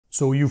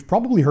So you've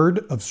probably heard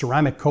of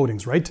ceramic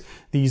coatings, right?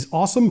 These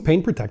awesome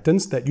paint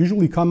protectants that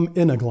usually come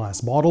in a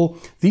glass bottle.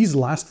 These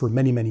last for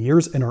many, many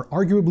years and are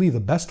arguably the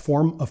best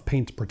form of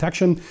paint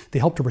protection. They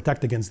help to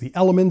protect against the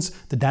elements,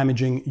 the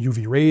damaging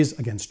UV rays,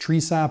 against tree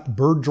sap,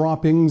 bird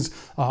droppings,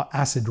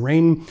 acid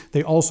rain.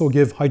 They also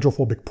give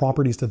hydrophobic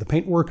properties to the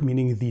paintwork,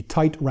 meaning the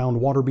tight round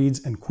water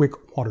beads and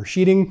quick water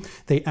sheeting.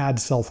 They add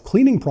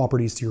self-cleaning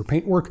properties to your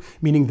paintwork,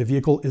 meaning the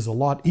vehicle is a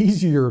lot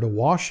easier to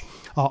wash.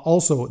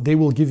 Also, they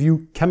will give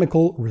you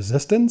chemical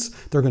resistance.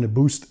 They're going to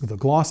boost the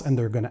gloss and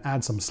they're going to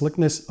add some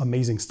slickness.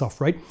 Amazing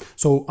stuff, right?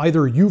 So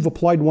either you've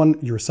applied one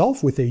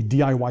yourself with a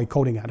DIY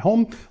coating at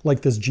home,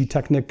 like this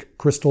G-Technic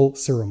Crystal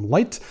Serum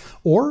Light,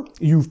 or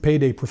you've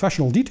paid a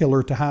professional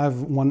detailer to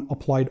have one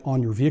applied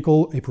on your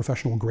vehicle, a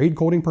professional grade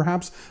coating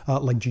perhaps,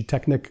 like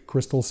G-Technic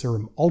Crystal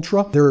Serum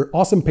Ultra. They're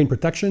awesome paint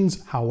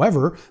protections.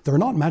 However, they're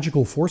not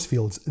magical force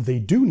fields. They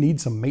do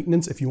need some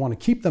maintenance if you want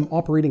to keep them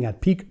operating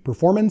at peak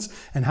performance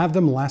and have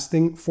them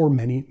lasting for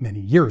many, many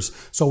years.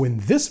 So in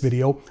this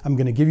video, I'm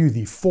going to give you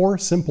the 4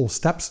 simple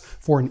steps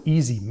for an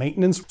easy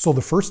maintenance. So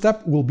the first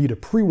step will be to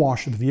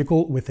pre-wash the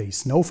vehicle with a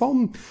snow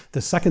foam.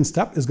 The second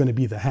step is going to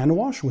be the hand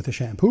wash with a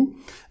shampoo.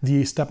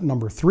 The step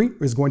number 3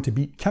 is going to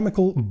be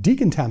chemical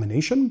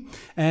decontamination.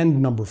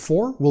 And number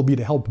 4 will be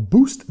to help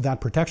boost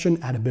that protection,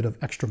 add a bit of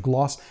extra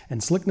gloss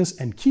and slickness,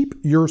 and keep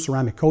your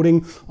ceramic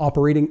coating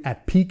operating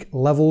at peak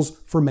levels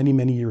for many,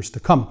 many years to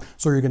come.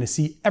 So you're going to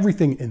see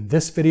everything in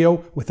this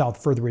video. Without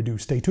further ado,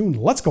 stay tuned.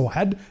 Let's go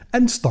ahead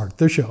and start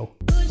the show.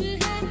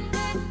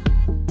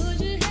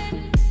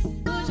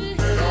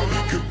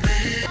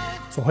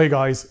 So hey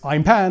guys,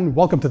 I'm Pan,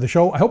 welcome to the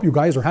show. I hope you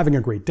guys are having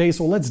a great day,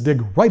 so let's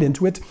dig right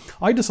into it.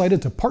 I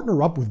decided to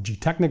partner up with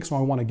G-Technic, so I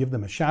want to give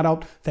them a shout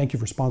out. Thank you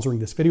for sponsoring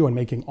this video and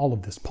making all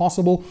of this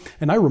possible.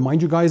 And I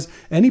remind you guys,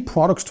 any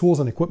products, tools,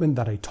 and equipment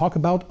that I talk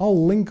about,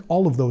 I'll link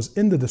all of those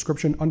in the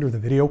description under the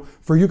video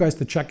for you guys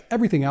to check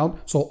everything out.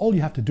 So all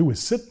you have to do is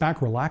sit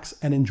back, relax,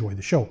 and enjoy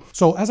the show.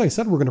 So as I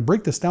said, we're going to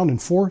break this down in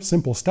 4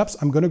 simple steps.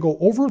 I'm going to go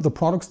over the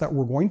products that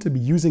we're going to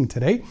be using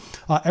today.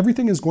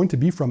 Everything is going to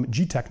be from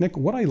G-Technic.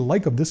 What I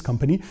like of this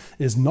company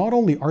is not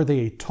only are they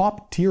a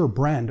top tier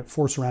brand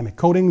for ceramic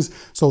coatings,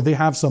 so they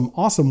have some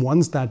awesome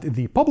ones that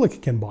the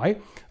public can buy,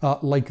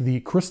 like the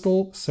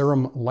Crystal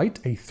Serum Light,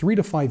 a 3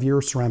 to 5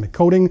 year ceramic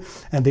coating.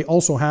 And they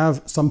also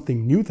have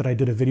something new that I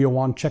did a video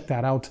on. Check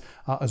that out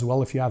as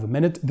well if you have a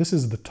minute. This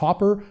is the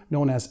topper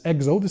known as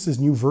EXO. This is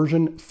new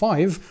version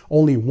 5,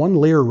 only 1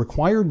 layer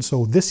required.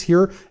 So this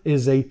here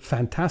is a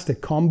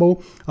fantastic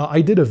combo.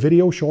 I did a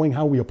video showing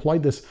how we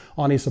applied this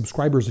on a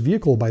subscriber's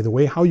vehicle, by the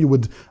way, how you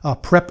would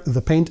prep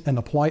the paint and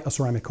apply a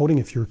ceramic coating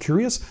if you're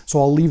curious. So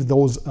I'll leave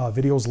those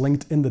videos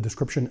linked in the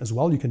description as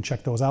well. You can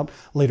check those out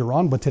later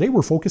on. But today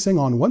we're focusing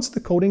on once the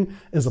coating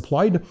is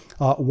applied,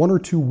 1 or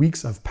 2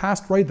 weeks have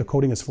passed, right? The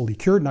coating is fully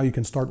cured. Now you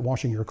can start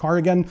washing your car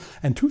again.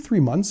 And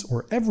 2-3 months,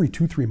 or every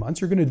 2-3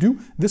 months, you're going to do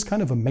this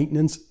kind of a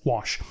maintenance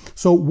wash.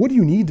 So what do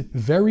you need?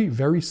 Very,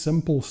 very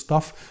simple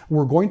stuff.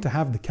 We're going to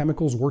have the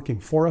chemicals working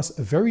for us.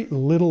 Very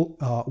little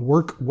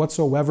work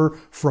whatsoever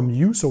from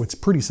you. So it's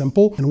pretty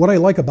simple. And what I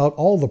like about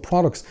all the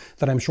products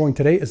that I'm showing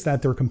today is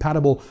that they're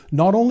compatible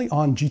not only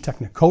on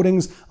G-Technic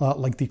coatings,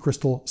 like the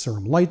Crystal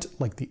Serum Light,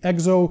 like the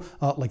EXO,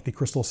 like the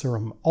Crystal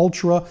Serum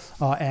Ultra,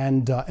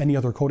 and any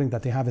other coating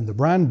that they have in the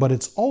brand, but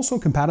it's also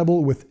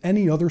compatible with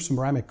any other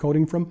ceramic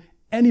coating from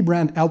any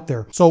brand out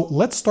there. So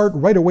let's start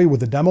right away with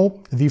the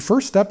demo. The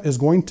first step is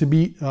going to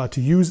be to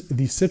use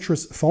the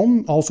citrus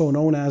foam, also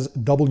known as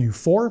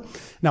W4.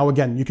 Now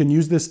again, you can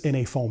use this in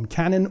a foam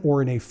cannon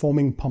or in a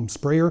foaming pump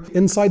sprayer.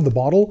 Inside the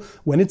bottle,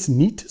 when it's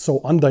neat,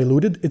 so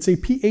undiluted, it's a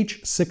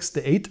pH 6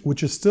 to 8,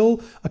 which is still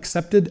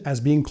accepted as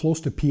being close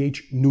to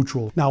pH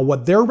neutral. Now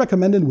what they're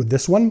recommended with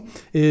this one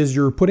is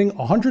you're putting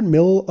 100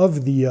 ml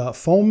of the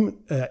foam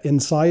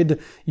inside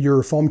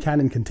your foam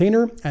cannon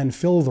container and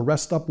fill the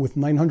rest up with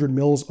 900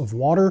 ml of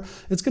water.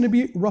 It's going to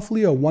be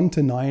roughly a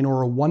 1:9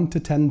 or a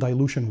 1:10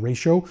 dilution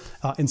ratio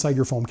inside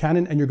your foam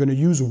cannon, and you're going to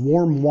use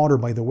warm water,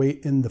 by the way,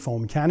 in the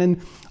foam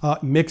cannon.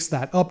 Mix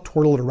that up,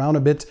 twirl it around a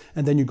bit,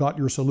 and then you got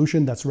your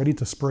solution that's ready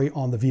to spray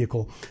on the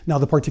vehicle. Now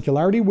the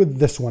particularity with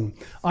this one,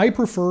 I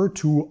prefer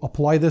to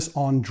apply this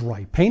on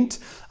dry paint.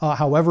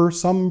 However,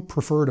 some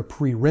prefer to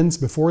pre-rinse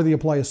before they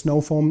apply a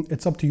snow foam.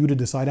 It's up to you to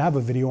decide. I have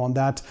a video on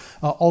that.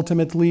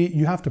 Ultimately,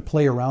 you have to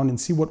play around and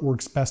see what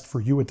works best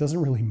for you. It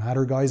doesn't really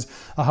matter, guys.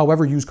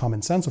 However, use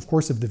common sense. Of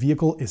course, if the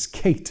vehicle is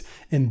caked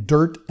in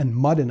dirt and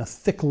mud and a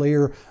thick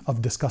layer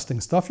of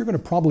disgusting stuff, you're going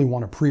to probably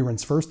want to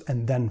pre-rinse first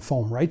and then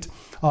foam, right?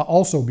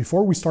 Also,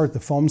 before we start the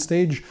foam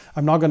stage,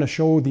 I'm not going to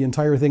show the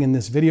entire thing in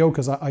this video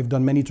because I've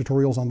done many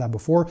tutorials on that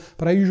before,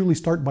 but I usually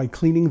start by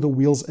cleaning the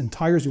wheels and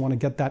tires. You want to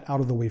get that out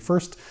of the way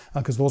first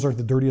because those are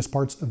the dirtiest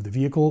parts of the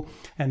vehicle.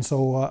 And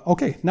so,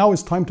 okay, now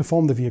it's time to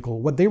foam the vehicle.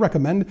 What they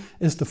recommend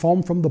is to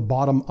foam from the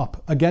bottom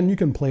up. Again, you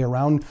can play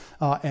around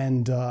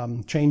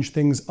and change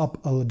things up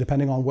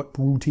depending on what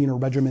routine or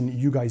regimen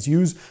you guys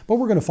use, but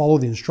we're going to follow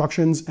the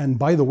instructions. And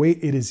by the way,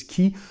 it is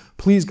key.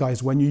 Please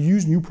guys, when you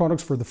use new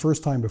products for the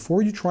first time,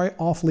 before you try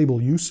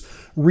off-label use,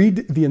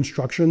 read the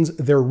instructions.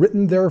 They're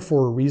written there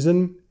for a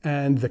reason.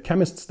 and the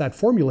chemists that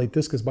formulate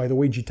this, because by the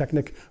way,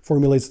 G-Technic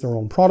formulates their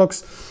own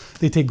products,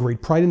 they take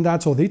great pride in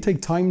that. So they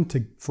take time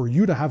for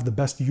you to have the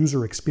best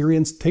user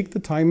experience. Take the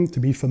time to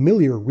be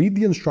familiar, read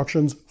the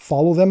instructions,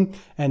 follow them,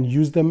 and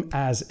use them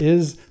as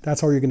is.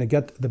 That's how you're going to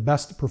get the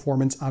best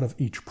performance out of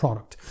each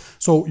product.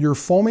 So you're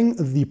foaming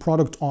the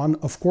product on.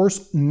 Of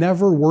course,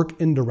 never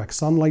work in direct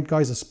sunlight,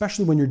 guys,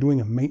 especially when you're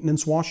doing a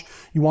maintenance wash.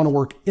 You want to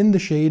work in the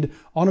shade,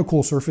 on a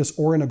cool surface,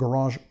 or in a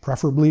garage,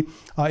 preferably.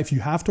 If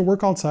you have to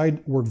work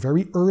outside, work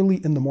very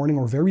early in the morning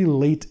or very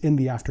late in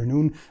the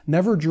afternoon,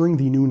 never during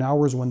the noon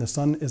hours when the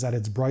sun is at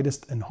its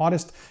brightest and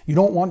hottest. You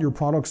don't want your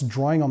products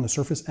drying on the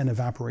surface and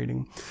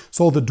evaporating.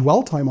 So the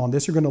dwell time on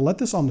this, you're going to let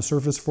this on the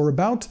surface for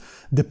about,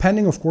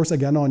 depending of course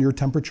again on your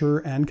temperature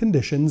and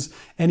conditions,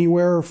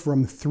 anywhere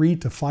from 3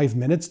 to 5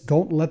 minutes.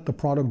 Don't let the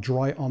product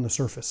dry on the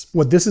surface.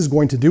 What this is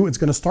going to do, it's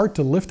going to start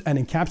to lift and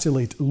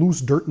encapsulate loose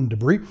dirt and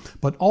debris,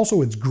 but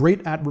also it's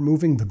great at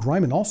removing the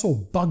grime and also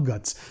bug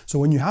guts. So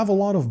when you have a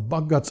lot of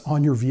bug guts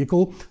on your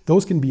vehicle,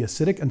 those can be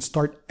acidic and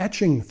start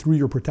etching through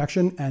your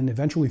protection and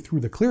eventually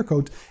through the clear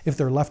coat if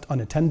they're left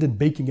unattended,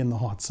 baking in the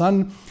hot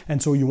sun.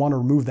 And so you want to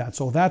remove that.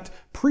 So that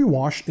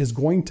pre-wash is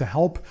going to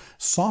help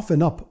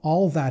soften up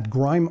all that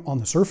grime on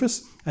the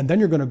surface. And then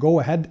you're going to go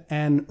ahead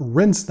and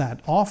rinse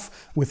that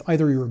off with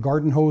either your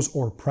garden hose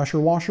or pressure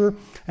washer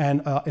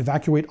and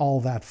evacuate all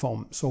that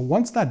foam. So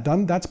once that's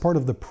done, that's part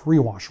of the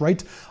pre-wash,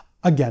 right?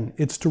 Again,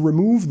 it's to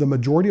remove the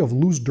majority of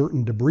loose dirt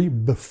and debris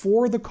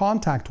before the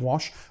contact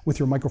wash with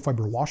your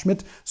microfiber wash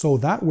mitt. So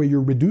that way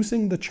you're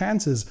reducing the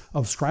chances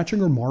of scratching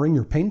or marring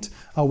your paint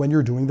when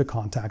you're doing the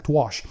contact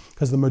wash.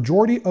 Because the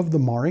majority of the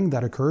marring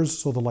that occurs,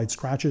 so the light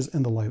scratches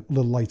and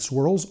the light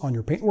swirls on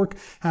your paintwork,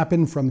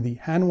 happen from the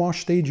hand wash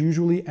stage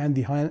usually and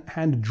the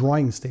hand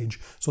drying stage.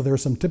 So there are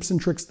some tips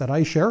and tricks that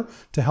I share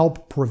to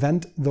help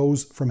prevent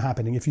those from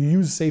happening. If you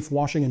use safe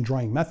washing and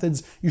drying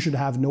methods, you should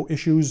have no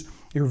issues.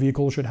 Your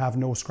vehicle should have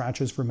no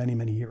scratches for many,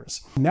 many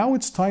years. Now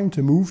it's time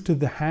to move to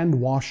the hand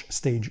wash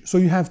stage. So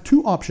you have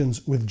two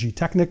options with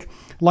G-Technic.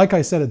 Like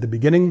I said at the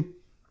beginning,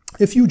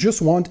 if you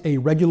just want a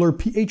regular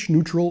pH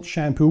neutral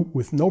shampoo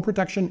with no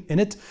protection in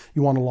it,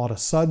 you want a lot of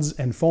suds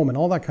and foam and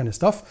all that kind of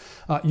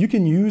stuff, you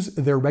can use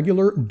their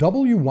regular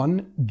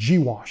W1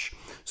 G-Wash.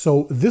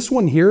 So this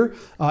one here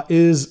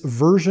is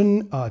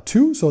version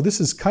 2. So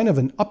this is kind of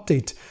an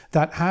update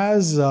that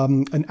has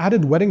an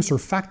added wetting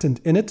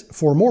surfactant in it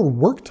for more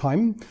work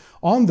time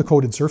on the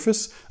coated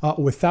surface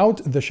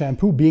without the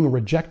shampoo being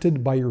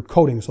rejected by your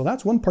coating. So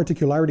that's one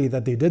particularity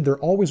that they did. They're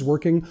always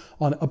working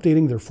on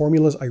updating their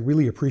formulas. I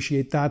really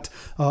appreciate that.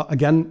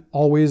 Again,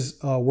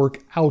 always work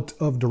out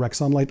of direct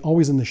sunlight,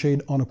 always in the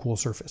shade on a cool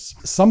surface.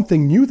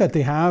 Something new that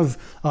they have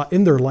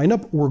in their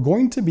lineup, we're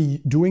going to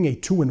be doing a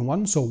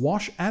 2-in-1, so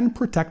wash and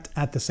protect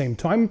at the same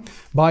time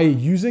by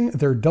using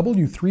their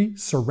W3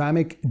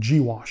 Ceramic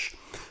G-Wash.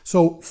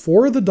 So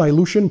for the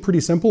dilution, pretty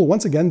simple.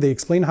 Once again, they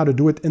explain how to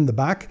do it in the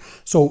back.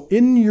 So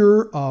in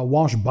your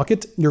wash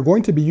bucket, you're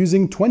going to be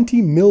using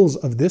 20 mils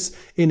of this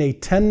in a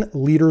 10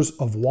 liters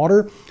of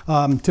water.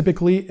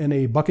 Typically in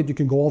a bucket, you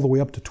can go all the way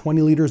up to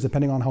 20 liters,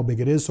 depending on how big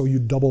it is. So you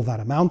double that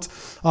amount.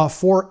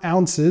 4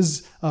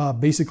 ounces,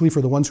 basically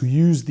for the ones who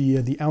use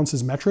the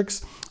ounces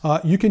metrics,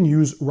 you can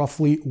use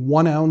roughly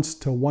 1 ounce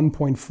to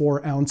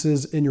 1.4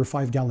 ounces in your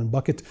 5-gallon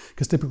bucket,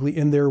 because typically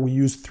in there we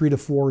use 3 to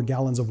 4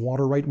 gallons of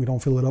water, right? We don't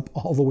fill it up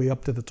all the way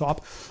up to the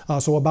top.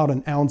 So about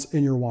 1 ounce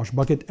in your wash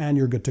bucket and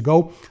you're good to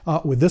go.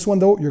 With this one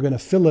though, you're going to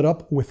fill it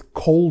up with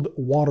cold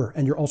water,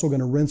 and you're also going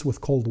to rinse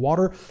with cold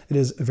water. It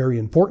is very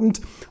important.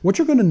 What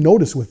you're going to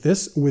notice with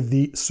this, with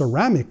the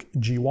ceramic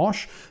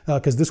G-Wash,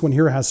 because this one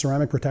here has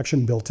ceramic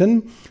protection built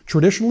in.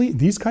 Traditionally,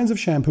 these kinds of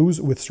shampoos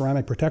with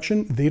ceramic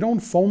protection, they don't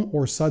foam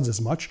or suds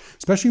as much,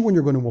 especially when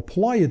you're going to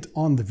apply it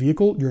on the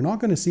vehicle. You're not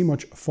going to see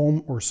much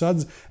foam or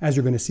suds as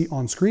you're going to see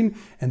on screen.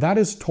 And that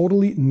is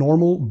totally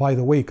normal, by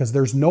the way, because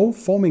there's no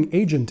foaming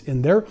agent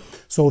in there.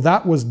 So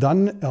that was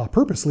done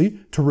purposely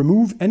to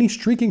remove any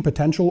streaking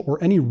potential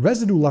or any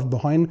residue left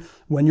behind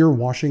when you're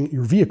washing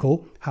your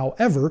vehicle.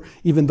 However,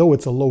 even though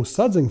it's a low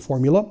sudsing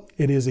formula,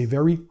 it is a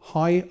very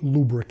high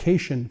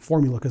lubrication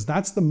formula, because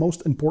that's the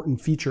most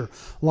important feature.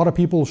 A lot of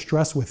people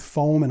stress with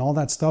foam and all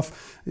that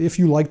stuff. If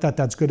you like that,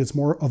 that's good. It's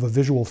more of a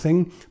visual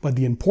thing. But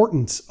the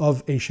importance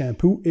of a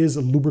shampoo is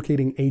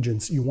lubricating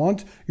agents. You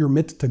want your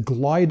mitt to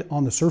glide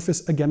on the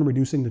surface, again,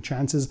 reducing the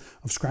chances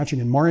of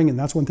scratching and marring. And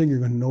that's one thing you're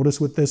going to notice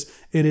with this.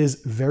 It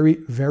is very,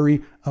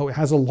 very, it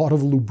has a lot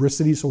of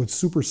lubricity, so it's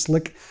super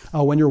slick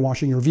when you're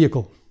washing your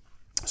vehicle.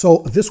 So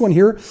this one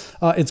here,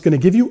 it's going to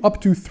give you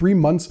up to 3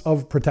 months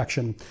of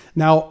protection.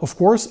 Now, of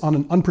course, on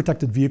an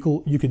unprotected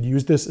vehicle, you could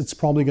use this. It's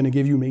probably going to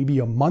give you maybe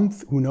a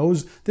month. Who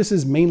knows? This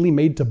is mainly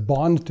made to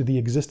bond to the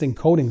existing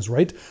coatings,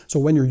 right? So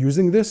when you're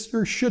using this,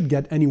 you should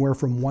get anywhere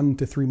from 1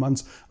 to 3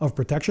 months of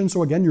protection.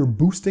 So again, you're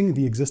boosting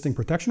the existing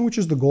protection, which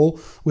is the goal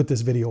with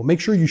this video.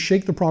 Make sure you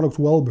shake the product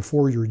well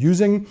before you're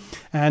using.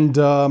 And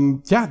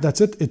yeah,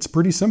 that's it. It's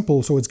pretty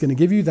simple. So it's going to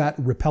give you that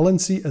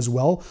repellency as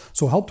well.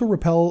 So help to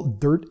repel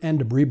dirt and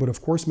debris, but of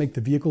course, course make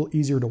the vehicle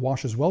easier to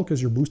wash as well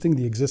because you're boosting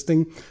the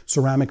existing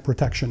ceramic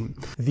protection.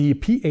 The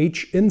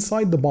pH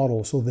inside the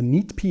bottle, so the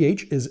neat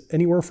pH is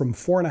anywhere from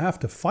 4.5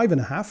 to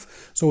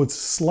 5.5, so it's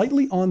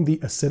slightly on the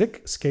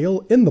acidic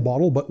scale in the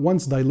bottle, but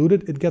once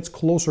diluted, it gets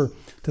closer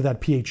to that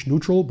pH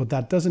neutral, but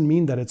that doesn't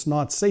mean that it's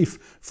not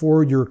safe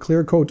for your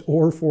clear coat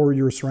or for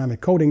your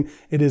ceramic coating.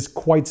 It is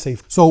quite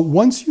safe. So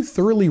once you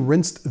thoroughly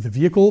rinsed the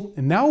vehicle,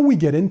 and now we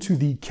get into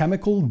the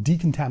chemical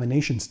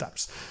decontamination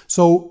steps.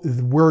 So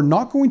we're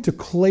not going to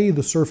clay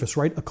the surface,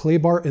 right? A clay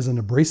bar is an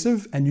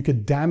abrasive and you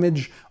could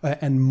damage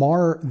and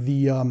mar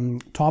the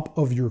top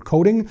of your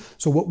coating.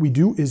 So what we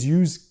do is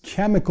use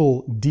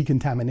chemical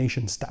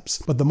decontamination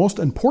steps. But the most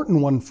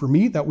important one for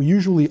me that we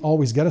usually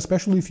always get,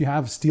 especially if you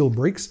have steel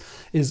brakes,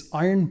 is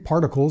iron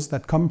particles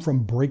that come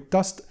from brake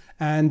dust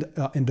and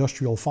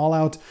industrial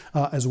fallout,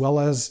 as well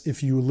as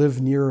if you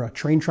live near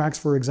train tracks,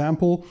 for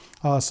example,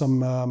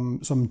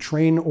 some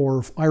train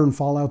or iron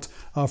fallout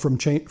from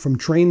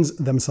trains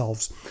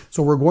themselves.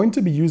 So we're going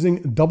to be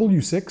using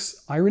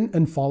W6 iron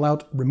and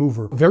fallout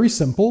remover. Very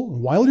simple.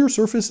 While your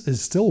surface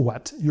is still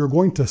wet, you're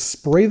going to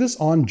spray this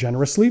on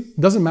generously.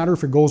 Doesn't matter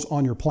if it goes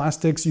on your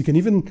plastics. You can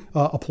even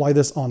apply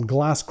this on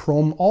glass,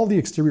 chrome, all the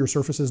exterior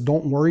surfaces,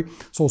 don't worry.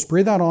 So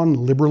spray that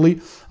on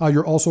liberally.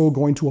 You're also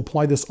going to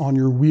apply this on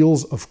your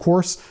wheels, of course,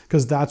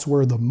 because that's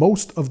where the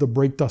most of the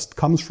brake dust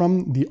comes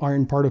from, the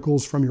iron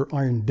particles from your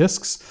iron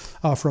discs,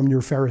 from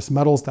your ferrous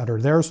metals that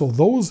are there. So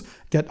those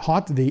get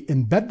hot, they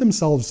embed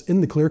themselves in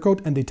the clear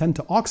coat and they tend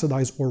to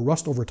oxidize or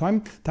rust over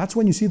time. That's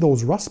when you see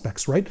those rust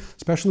specks, right?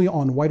 Especially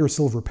on white or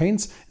silver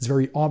paints. It's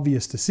very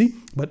obvious to see,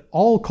 but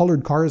all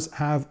colored cars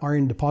have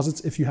iron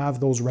deposits if you have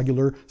those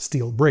regular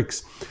steel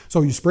brakes.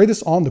 So you spray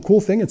this on. The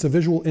cool thing, it's a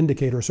visual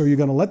indicator. So you're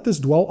going to let this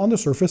dwell on the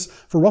surface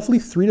for roughly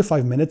 3 to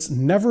 5 minutes.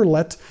 Never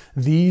let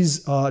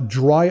these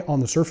dry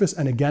on the surface,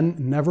 and again,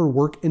 never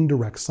work in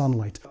direct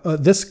sunlight.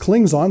 This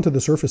clings on to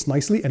the surface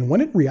nicely, and when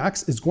it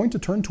reacts, it's going to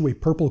turn to a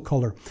purple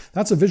color.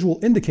 That's a visual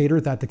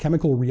indicator that the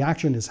chemical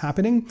reaction is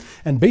happening,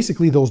 and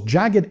basically those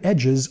jagged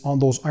edges on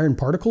those iron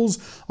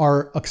particles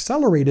are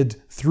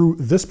accelerated through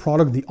this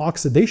product, the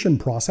oxidation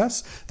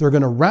process. They're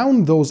going to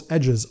round those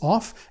edges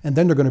off, and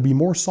then they're going to be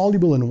more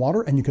soluble in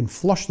water, and you can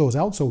flush those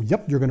out. So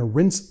yep, you're going to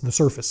rinse the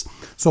surface.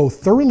 So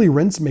thoroughly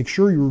rinse, make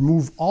sure you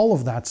remove all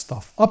of that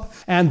stuff up.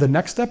 And the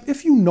next step,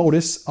 if you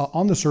notice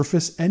on the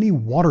surface any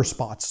water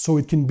spots, so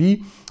it can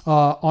be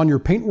on your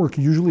paintwork,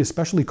 usually,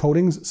 especially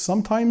coatings.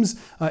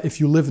 Sometimes if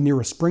you live near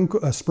a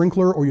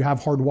sprinkler or you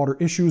have hard water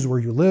issues where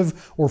you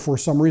live, or for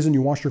some reason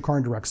you wash your car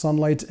in direct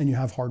sunlight and you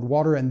have hard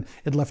water and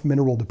it left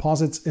mineral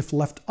deposits, if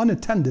left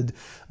unattended,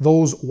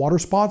 those water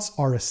spots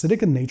are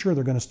acidic in nature.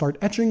 They're going to start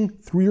etching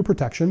through your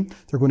protection.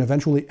 They're going to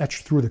eventually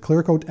etch through the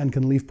clear coat and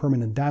can leave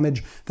permanent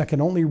damage that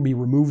can only be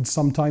removed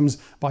sometimes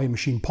by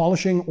machine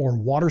polishing or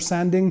water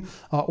sanding,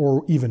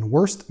 or even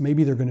worse,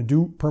 maybe they're going to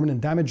do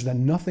permanent damage that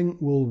nothing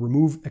will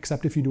remove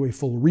except if you do a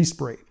full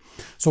respray.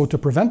 So to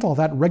prevent all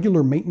that,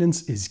 regular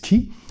maintenance is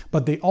key,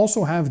 but they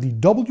also have the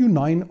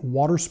W9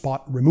 water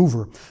spot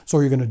remover. So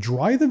you're going to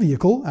dry the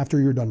vehicle after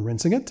you're done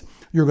rinsing it.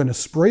 You're going to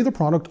spray the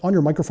product on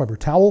your microfiber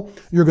towel.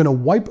 You're going to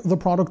wipe the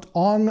product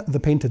on the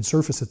painted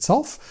surface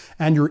itself,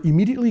 and you're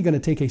immediately going to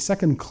take a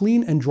second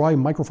clean and dry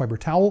microfiber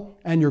towel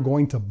and you're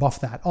going to buff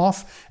that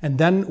off. And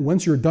then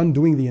once you're done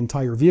doing the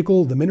entire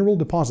vehicle, the mineral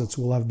deposits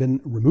will have been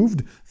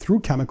removed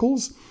through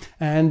chemicals.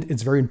 And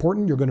it's very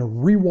important, you're going to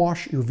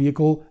rewash your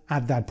vehicle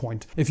at that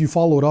point. If you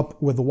followed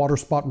up with the water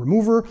spot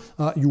remover,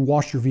 you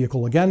wash your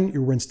vehicle again,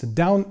 you rinsed it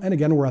down, and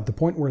again, we're at the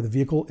point where the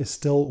vehicle is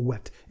still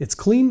wet. It's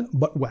clean,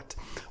 but wet.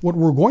 What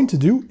we're going to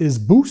do is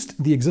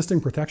boost the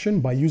existing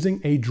protection by using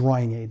a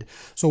drying aid.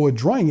 So a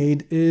drying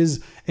aid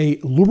is a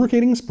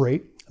lubricating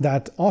spray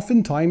that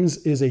oftentimes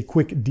is a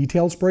quick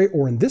detail spray,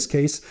 or in this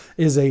case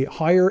is a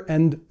higher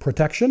end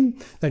protection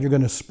that you're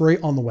going to spray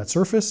on the wet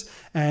surface,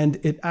 and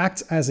it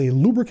acts as a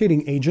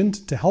lubricating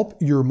agent to help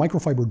your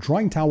microfiber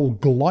drying towel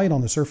glide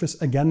on the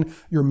surface. Again,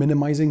 you're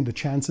minimizing the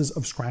chances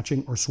of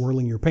scratching or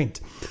swirling your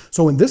paint.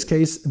 So in this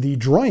case, the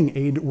drying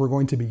aid we're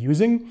going to be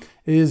using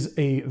is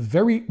a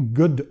very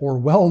good or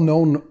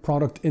well-known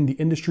product in the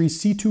industry,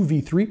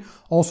 C2V3,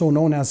 also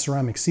known as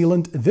ceramic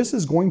sealant. This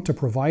is going to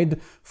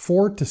provide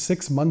 4 to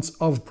 6 months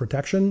of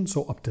protection,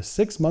 so up to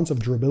 6 months of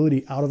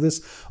durability out of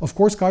this. Of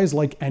course, guys,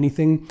 like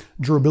anything,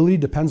 durability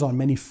depends on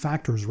many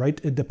factors, right?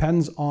 It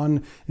depends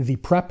on the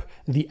prep,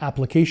 the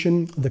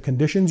application, the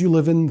conditions you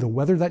live in, the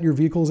weather that your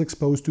vehicle is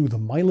exposed to, the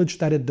mileage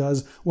that it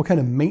does, what kind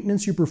of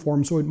maintenance you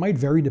perform. So it might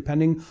vary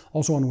depending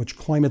also on which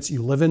climates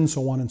you live in,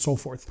 so on and so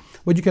forth.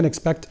 But you can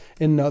expect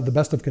in the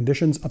best of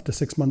conditions up to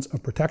 6 months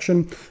of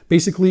protection.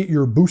 Basically,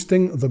 you're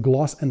boosting the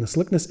gloss and the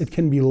slickness. It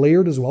can be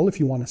layered as well if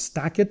you want to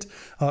stack it.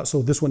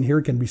 So this one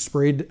here can be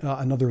sprayed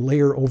another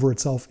layer over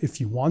itself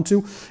if you want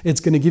to. It's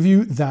going to give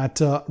you that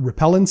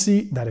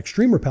repellency, that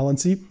extreme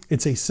repellency.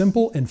 It's a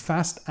simple and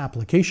fast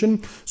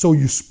application. So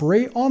you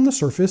spray on the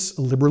surface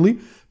liberally,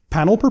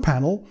 panel per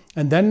panel,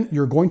 and then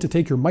you're going to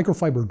take your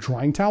microfiber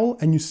drying towel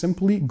and you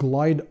simply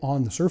glide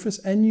on the surface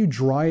and you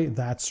dry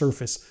that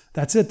surface.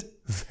 That's it.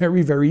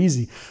 Very, very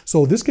easy.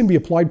 So this can be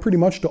applied pretty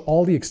much to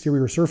all the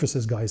exterior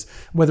surfaces, guys.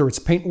 Whether it's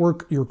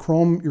paintwork, your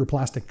chrome, your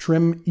plastic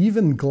trim,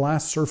 even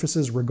glass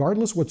surfaces,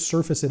 regardless what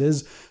surface it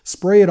is,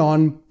 spray it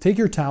on, take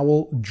your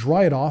towel,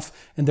 dry it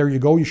off, and there you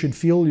go. You should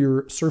feel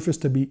your surface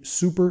to be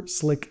super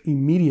slick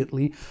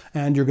immediately,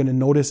 and you're going to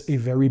notice a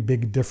very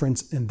big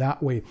difference in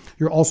that way.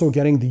 You're also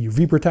getting the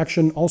UV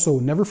protection. Also,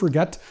 never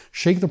forget,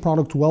 shake the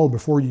product well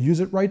before you use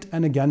it right.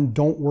 And again,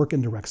 don't work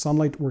in direct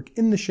sunlight, work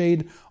in the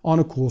shade on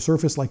a cool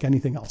surface like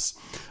anything else.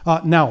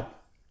 Now,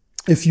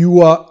 if you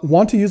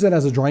want to use it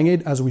as a drying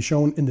aid, as we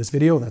shown in this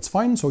video, that's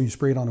fine. So you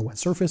spray it on a wet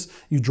surface,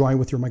 you dry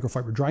with your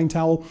microfiber drying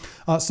towel.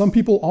 Some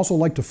people also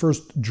like to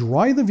first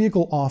dry the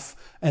vehicle off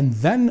and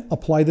then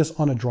apply this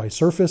on a dry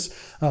surface.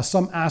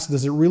 Some ask,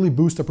 does it really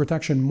boost the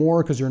protection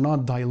more because you're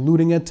not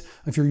diluting it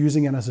if you're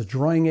using it as a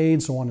drying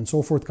aid, so on and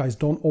so forth. Guys,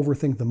 don't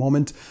overthink the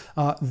moment.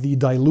 The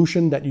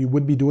dilution that you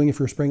would be doing if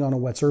you're spraying on a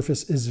wet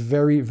surface is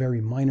very, very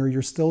minor.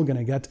 You're still going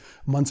to get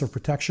months of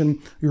protection.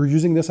 You're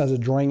using this as a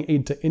drying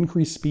aid to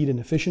increase speed and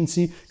efficiency,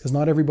 because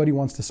not everybody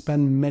wants to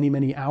spend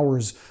many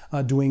hours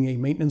doing a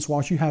maintenance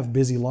wash. You have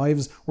busy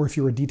lives, or if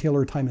you're a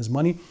detailer, time is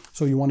money,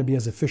 so you want to be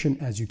as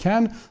efficient as you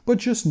can. But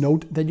just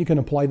note that you can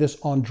apply this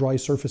on dry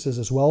surfaces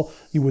as well.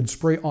 You would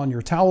spray on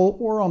your towel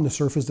or on the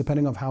surface,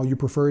 depending on how you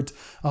prefer it.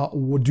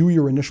 Do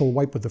your initial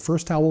wipe with the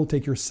first towel,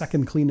 take your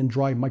second clean and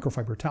dry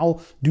microfiber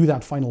towel, do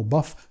that final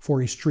buff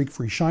for a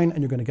streak-free shine,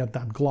 and you're going to get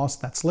that gloss,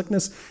 that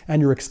slickness,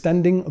 and you're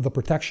extending the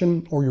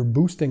protection, or you're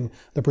boosting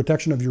the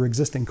protection of your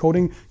existing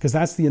coating, because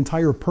that's the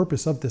entire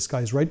purpose of this,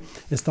 guys, right?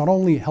 It's not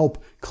only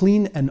help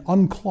clean and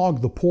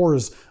unclog the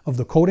pores of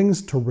the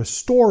coatings to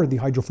restore the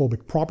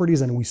hydrophobic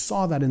properties, and we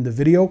saw that in the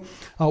video.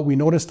 We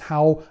noticed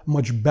how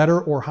much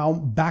better, or how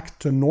back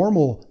to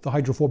normal the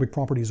hydrophobic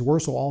properties were.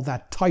 So all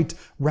that tight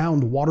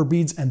round water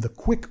beads and the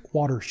quick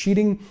water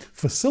sheeting,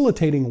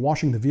 facilitating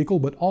washing the vehicle,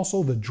 but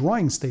also the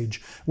drying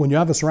stage. When you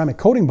have a ceramic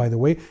coating, by the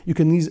way, you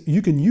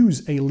can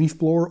use a leaf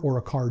blower or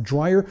a car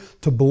dryer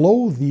to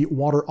blow the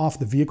water off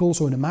the vehicle.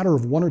 So in a matter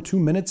of 1 or 2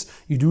 minutes,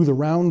 you do the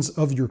rounds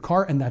of your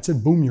car, and that's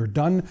it. Boom, you're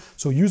done.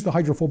 So use the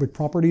hydrophobic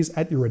properties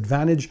at your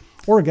advantage.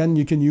 Or again,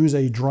 you can use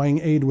a drying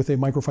aid with a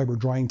microfiber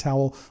drying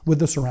towel with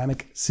the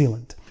ceramic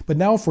sealant. But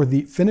now for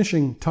the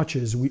finishing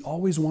touches, we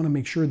always want to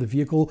make sure the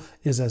vehicle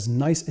is as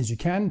nice as you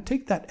can.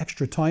 Take that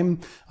extra time.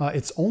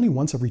 It's only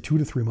once every 2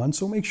 to 3 months,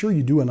 so make sure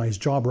you do a nice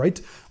job, right?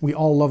 We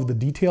all love the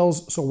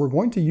details, so we're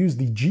going to use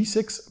the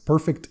G6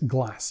 Perfect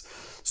Glass.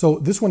 So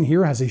this one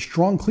here has a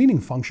strong cleaning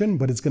function,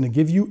 but it's going to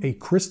give you a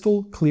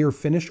crystal clear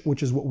finish,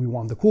 which is what we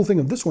want. The cool thing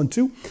of this one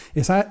too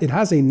is that it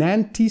has an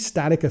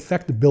anti-static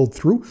effect built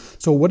through.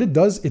 So what it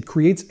does, it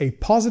creates a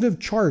positive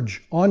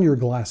charge on your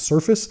glass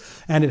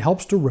surface, and it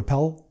helps to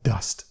repel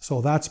dust.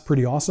 So that's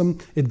pretty awesome.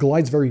 It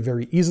glides very,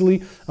 very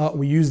easily.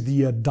 We use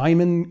the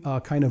diamond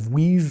kind of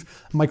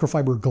weave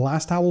microfiber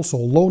glass towel. So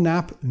low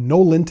nap, no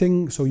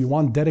linting. So you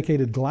want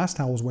dedicated glass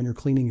towels when you're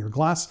cleaning your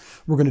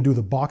glass. We're going to do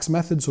the box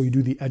method. So you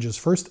do the edges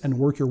first and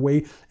work your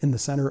way in the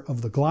center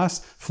of the glass.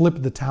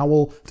 Flip the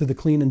towel to the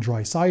clean and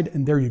dry side,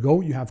 and there you go.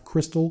 You have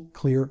crystal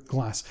clear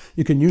glass.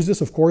 You can use this,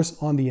 of course,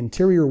 on the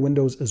interior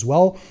windows as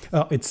well.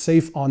 It's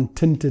safe on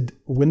tinted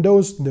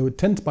windows. The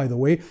tint, by the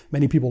way,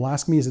 many people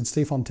ask me, is it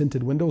safe on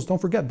tinted windows? Don't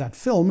forget that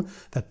film,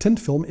 that tint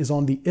film, is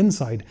on the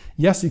inside.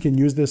 Yes, you can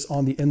use this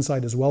on the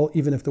inside as well,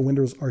 even if the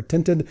windows are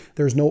tinted.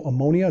 There's no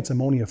ammonia, it's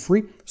ammonia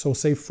free, so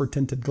safe for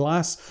tinted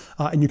glass.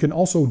 And you can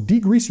also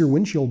degrease your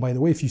windshield, by the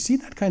way. If you see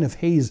that kind of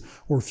haze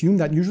or fume,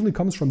 that usually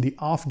comes from the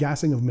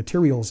off-gassing of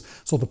materials.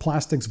 So the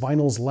plastics,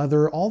 vinyls,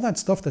 leather, all that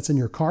stuff that's in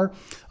your car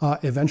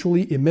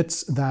eventually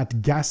emits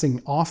that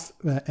gassing off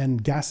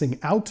and gassing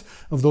out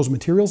of those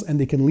materials, and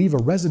they can leave a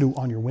residue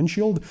on your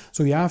windshield.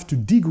 So you have to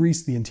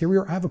degrease the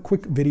interior. I have a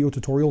quick video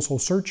tutorial, so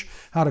search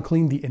how to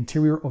clean the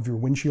interior of your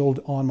windshield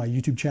on my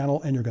YouTube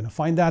channel, and you're going to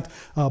find that.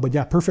 But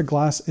yeah, Perfect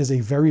Glass is a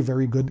very,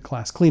 very good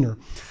glass cleaner.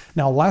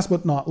 Now, last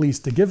but not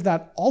least, to give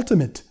that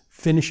ultimate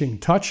finishing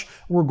touch,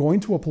 we're going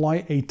to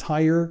apply a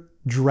tire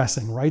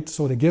dressing, right?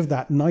 So to give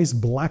that nice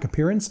black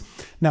appearance.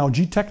 Now,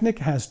 G-Technic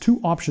has 2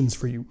 options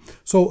for you.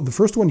 So the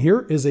first one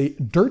here is a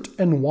dirt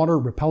and water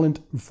repellent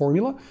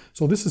formula.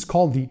 So this is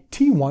called the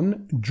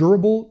T1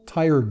 Durable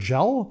Tire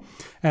Gel.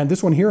 And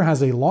this one here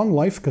has a long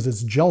life because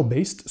it's gel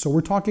based. So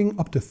we're talking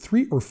up to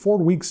 3 or 4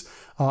 weeks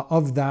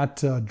of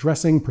that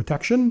dressing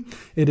protection.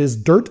 It is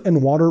dirt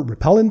and water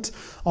repellent.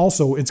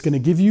 Also, it's going to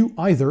give you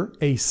either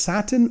a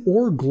satin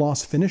or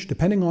gloss finish,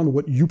 depending on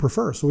what you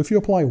prefer. So if you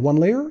apply 1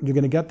 layer, you're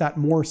going to get that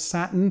more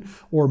satin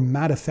or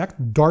matte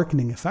effect,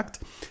 darkening effect.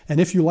 And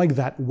if you like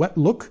that wet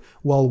look,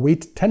 well,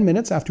 wait 10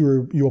 minutes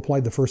after you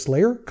apply the first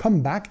layer,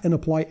 come back and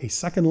apply a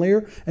second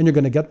layer, and you're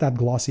going to get that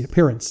glossy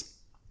appearance.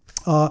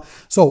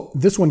 So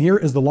this one here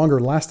is the longer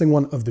lasting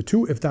one of the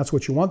two. If that's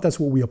what you want, that's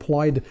what we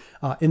applied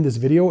in this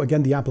video.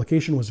 Again, the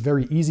application was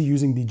very easy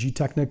using the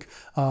G-Technic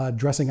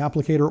dressing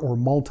applicator or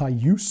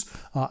multi-use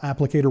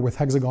applicator with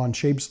hexagon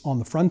shapes on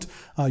the front.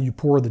 You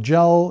pour the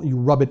gel, you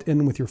rub it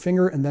in with your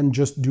finger, and then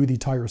just do the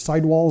tire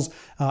sidewalls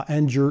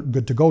and you're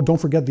good to go. Don't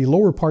forget the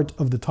lower part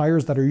of the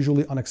tires that are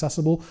usually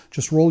inaccessible.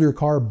 Just roll your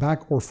car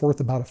back or forth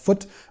about a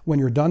foot when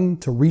you're done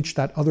to reach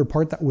that other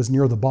part that was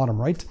near the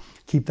bottom, right?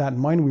 Keep that in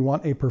mind. We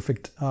want a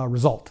perfect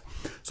result.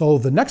 So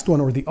the next one,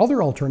 or the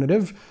other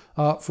alternative,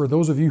 for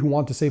those of you who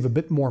want to save a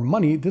bit more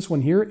money, this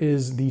one here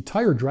is the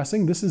tire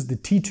dressing. This is the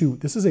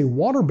T2. This is a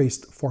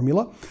water-based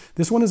formula.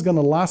 This one is going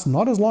to last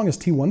not as long as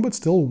T1, but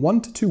still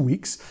 1 to 2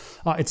 weeks.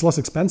 It's less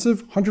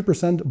expensive,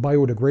 100%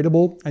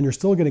 biodegradable, and you're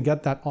still going to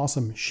get that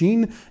awesome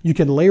sheen. You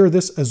can layer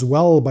this as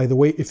well, by the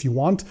way, if you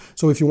want.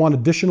 So if you want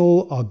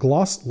additional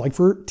gloss, like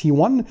for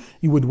T1,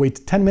 you would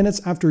wait 10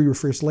 minutes after your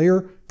first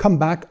layer, come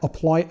back,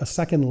 apply a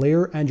second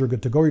layer, and you're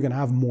good to go. You're going to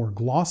have more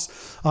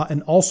gloss.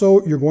 And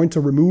also, you're going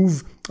to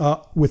remove,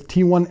 with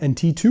T1 and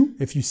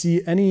T2, if you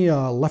see any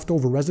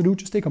leftover residue,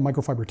 just take a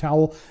microfiber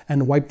towel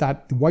and wipe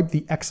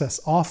the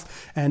excess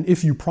off. And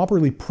if you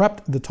properly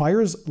prepped the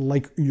tires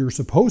like you're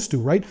supposed to,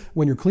 right?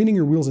 When you're cleaning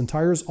your wheels and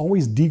tires,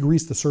 always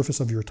degrease the surface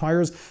of your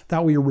tires.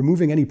 That way you're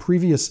removing any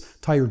previous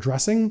tire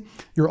dressing.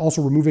 You're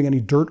also removing any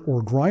dirt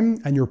or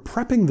grime, and you're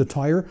prepping the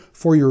tire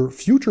for your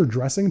future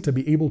dressing to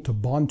be able to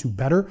bond to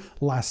better,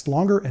 last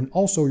longer, and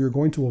also you're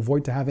going to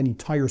avoid to have any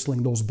tire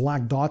sling, those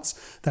black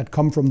dots that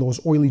come from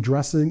those oily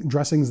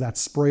dressings that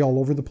spray all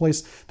over the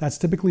place. That's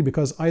typically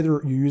because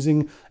either you're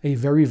using a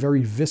very,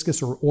 very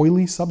viscous or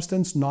oily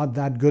substance, not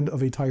that good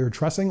of a tire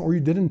dressing, or you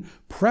didn't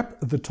prep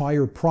the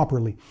tire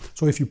properly.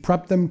 So if you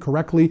prep them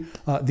correctly,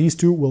 these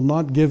two will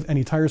not give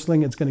any tire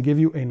sling. It's going to give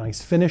you a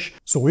nice finish.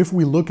 So if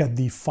we look at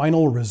the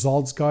final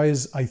results,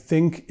 guys, I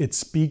think it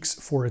speaks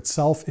for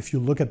itself. If you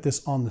look at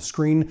this on the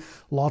screen,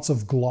 lots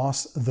of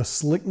gloss, the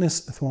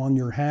slickness on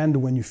your hand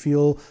when you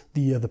feel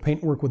the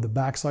paintwork with the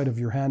backside of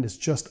your hand is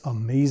just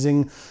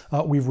amazing.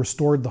 We've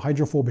restored the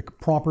hydrophobic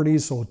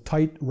properties, so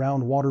tight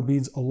round water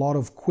beads, a lot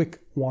of quick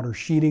water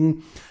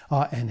sheeting,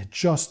 and it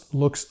just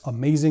looks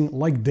amazing,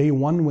 like day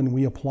one when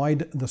we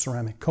applied the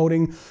ceramic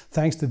coating,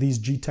 thanks to these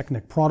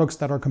G-Technic products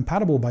that are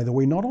compatible, by the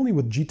way, not only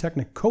with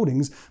G-Technic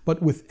coatings,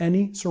 but with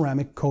any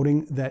ceramic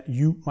coating that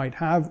you might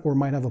have or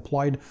might have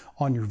applied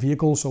on your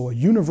vehicle. So a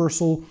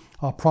universal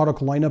product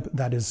lineup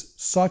that is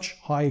such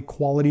high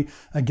quality.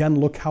 Again,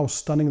 look how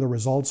stunning the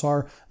results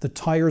are. The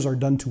tires are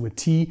done to a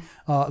T.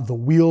 The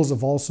wheels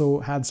have also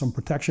had some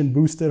protection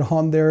boosted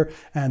on there,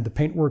 and the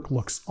paintwork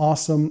looks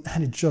awesome,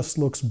 and it just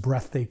looks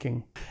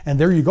breathtaking. And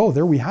there you go.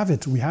 There we have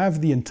it. We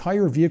have the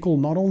entire vehicle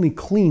not only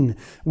clean,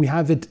 we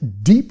have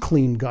it deep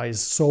clean,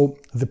 guys. So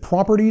the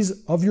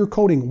properties of your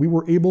coating, we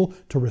were able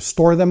to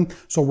restore them.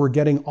 So we're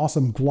getting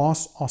awesome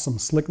gloss, awesome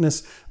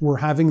slickness. We're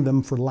having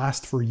them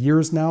last for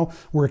years now.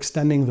 We're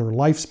extending their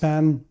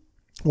lifespan,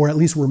 or at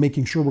least we're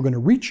making sure we're going to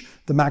reach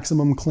the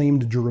maximum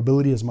claimed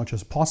durability as much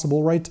as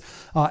possible, right?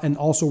 And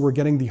also we're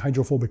getting the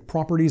hydrophobic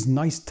properties,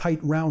 nice tight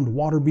round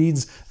water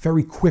beads,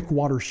 very quick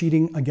water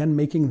sheeting, again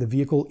making the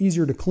vehicle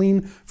easier to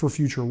clean for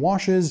future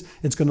washes.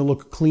 It's going to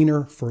look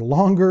cleaner for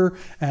longer,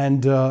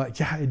 and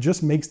yeah, it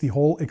just makes the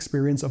whole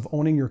experience of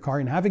owning your car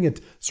and having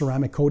it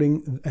ceramic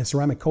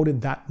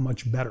coated that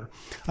much better.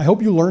 I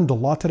hope you learned a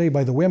lot today.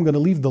 By the way, I'm going to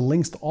leave the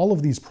links to all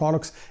of these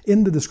products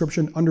in the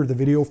description under the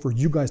video for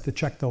you guys to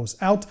check those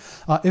out.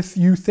 If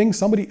you think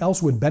somebody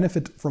else would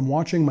benefit from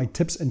watching my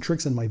tips and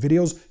tricks in my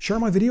videos, share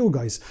my video,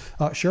 guys.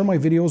 Share my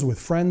videos with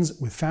friends,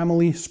 with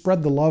family,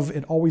 spread the love.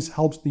 It always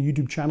helps the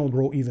YouTube channel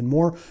grow even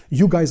more.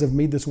 You guys have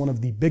made this one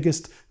of the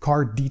biggest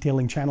car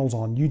detailing channels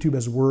on YouTube,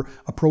 as we're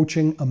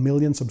approaching 1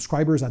 million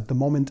subscribers at the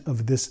moment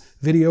of this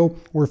video.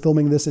 We're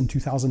filming this in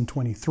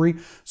 2023.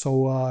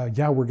 So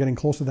yeah, we're getting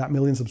close to that 1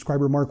 million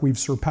subscriber mark. We've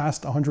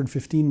surpassed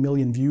 115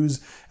 million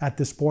views at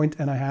this point,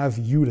 and I have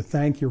you to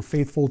thank. You're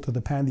faithful to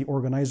the Pan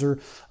TheOrganizer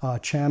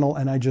channel,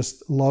 and I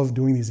just love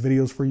doing these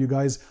videos for you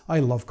guys.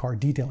 I love car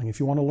detailing. If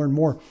you want to learn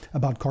more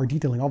about car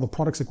detailing, all the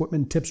products,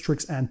 equipment, tips,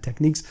 tricks, and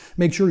techniques,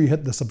 make sure you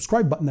hit the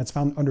subscribe button that's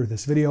found under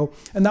this video,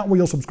 and that way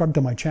you'll subscribe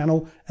to my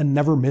channel and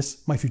never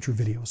miss my future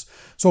videos.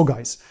 So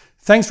guys,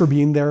 thanks for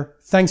being there.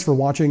 Thanks for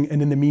watching.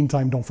 And in the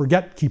meantime, don't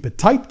forget, keep it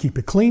tight, keep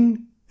it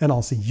clean, and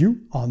I'll see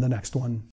you on the next one.